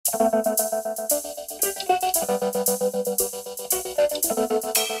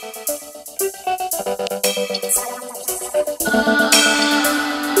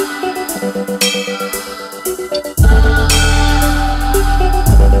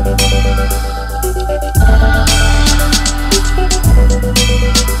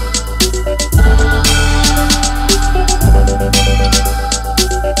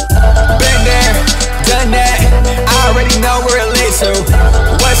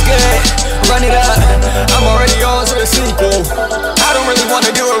What's good? Run it up. I'm already on to the sequel. I don't really wanna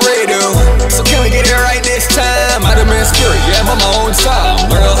do a redo, so can we get it right this time? I done been spirit, yeah, I'm on my own time.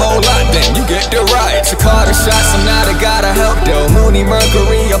 Learn a whole lot, then you get the right. So call the shots, I'm not a god of help though. Moony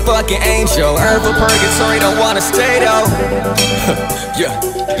Mercury, a fucking angel. Earth of purgatory, don't wanna stay though. Yeah.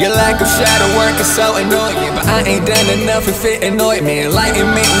 Your lack of shadow work is so annoying, but I ain't done enough if it annoyed me.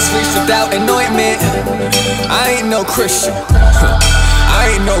 Enlightenment was reached without anointment. I ain't no Christian,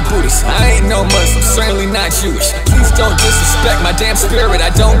 I ain't no Buddhist, I ain't no Muslim, certainly not Jewish. Please don't disrespect my damn spirit. I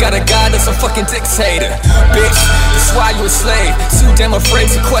don't got a god that's a fucking dictator. Bitch, that's why you a slave, too damn afraid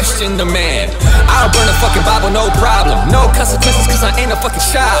to question the man. I'll burn a fucking Bible, no problem. No consequences cause I ain't a fucking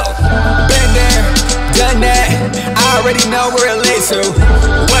child. Been there, done that, I already know where it leads to.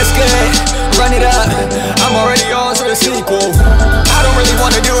 What's good? Run it up. I'm already on to the sequel. I don't really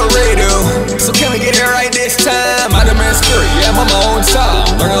wanna do a redo, so can we get it right this time? I done been spirit, yeah, I'm on my own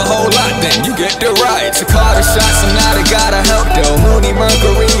time. Learn a whole lot, then you get the right. So call the shots, I'm not a god of help though. Moony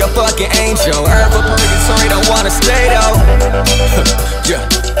Mercury, a fucking angel. Earth of purgatory, don't wanna stay though. Yeah.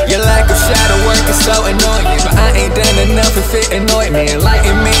 Your lack of shadow work is so annoying, but I ain't done enough if it annoyed me.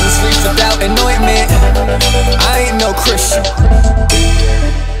 Enlightenment was reached without anointment. I ain't no Christian.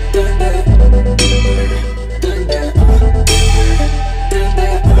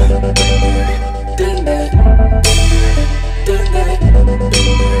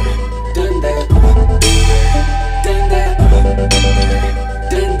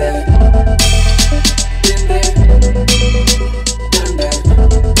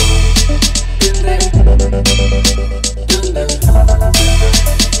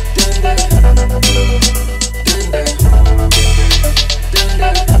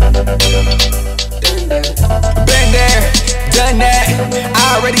 Been there, done that,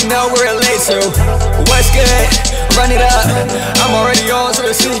 I already know where it leads to. What's good? Run it up. I'm already on to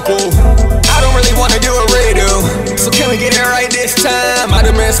the sequel. I don't really wanna do a redo, so can we get it right this time? I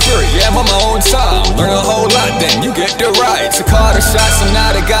done been spirit, yeah, I'm on my own time. Learn a whole lot, then you get the right. So call the shots, I'm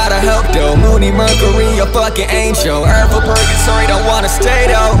not a god of help though. Moony Mercury, a fucking angel. Earth of purgatory, don't wanna stay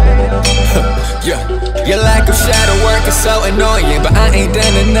though. Yeah. Your lack of shadow work is so annoying, but I ain't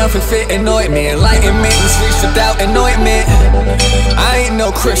done enough if it annoyed me. Enlightenment was reached without anointment. I ain't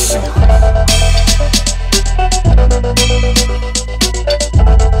no Christian.